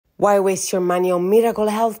Why waste your money on miracle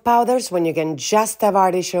health powders when you can just have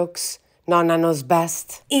artichokes? Nonna knows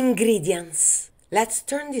best. Ingredients. Let's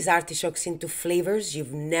turn these artichokes into flavors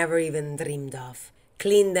you've never even dreamed of.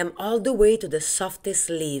 Clean them all the way to the softest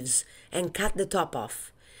leaves and cut the top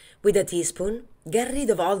off. With a teaspoon, get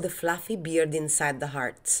rid of all the fluffy beard inside the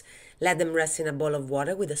hearts. Let them rest in a bowl of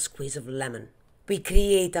water with a squeeze of lemon. We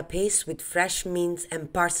create a paste with fresh mint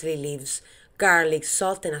and parsley leaves, garlic,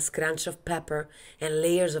 salt and a scrunch of pepper, and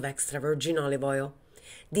layers of extra virgin olive oil.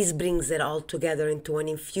 This brings it all together into an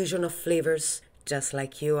infusion of flavors, just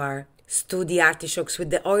like you are. Stew the artichokes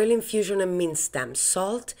with the oil infusion and mint stems,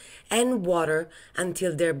 salt and water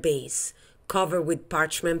until they're base. Cover with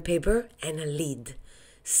parchment paper and a lid.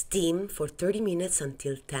 Steam for 30 minutes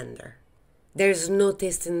until tender. There's no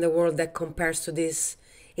taste in the world that compares to this.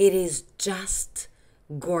 It is just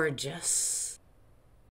gorgeous.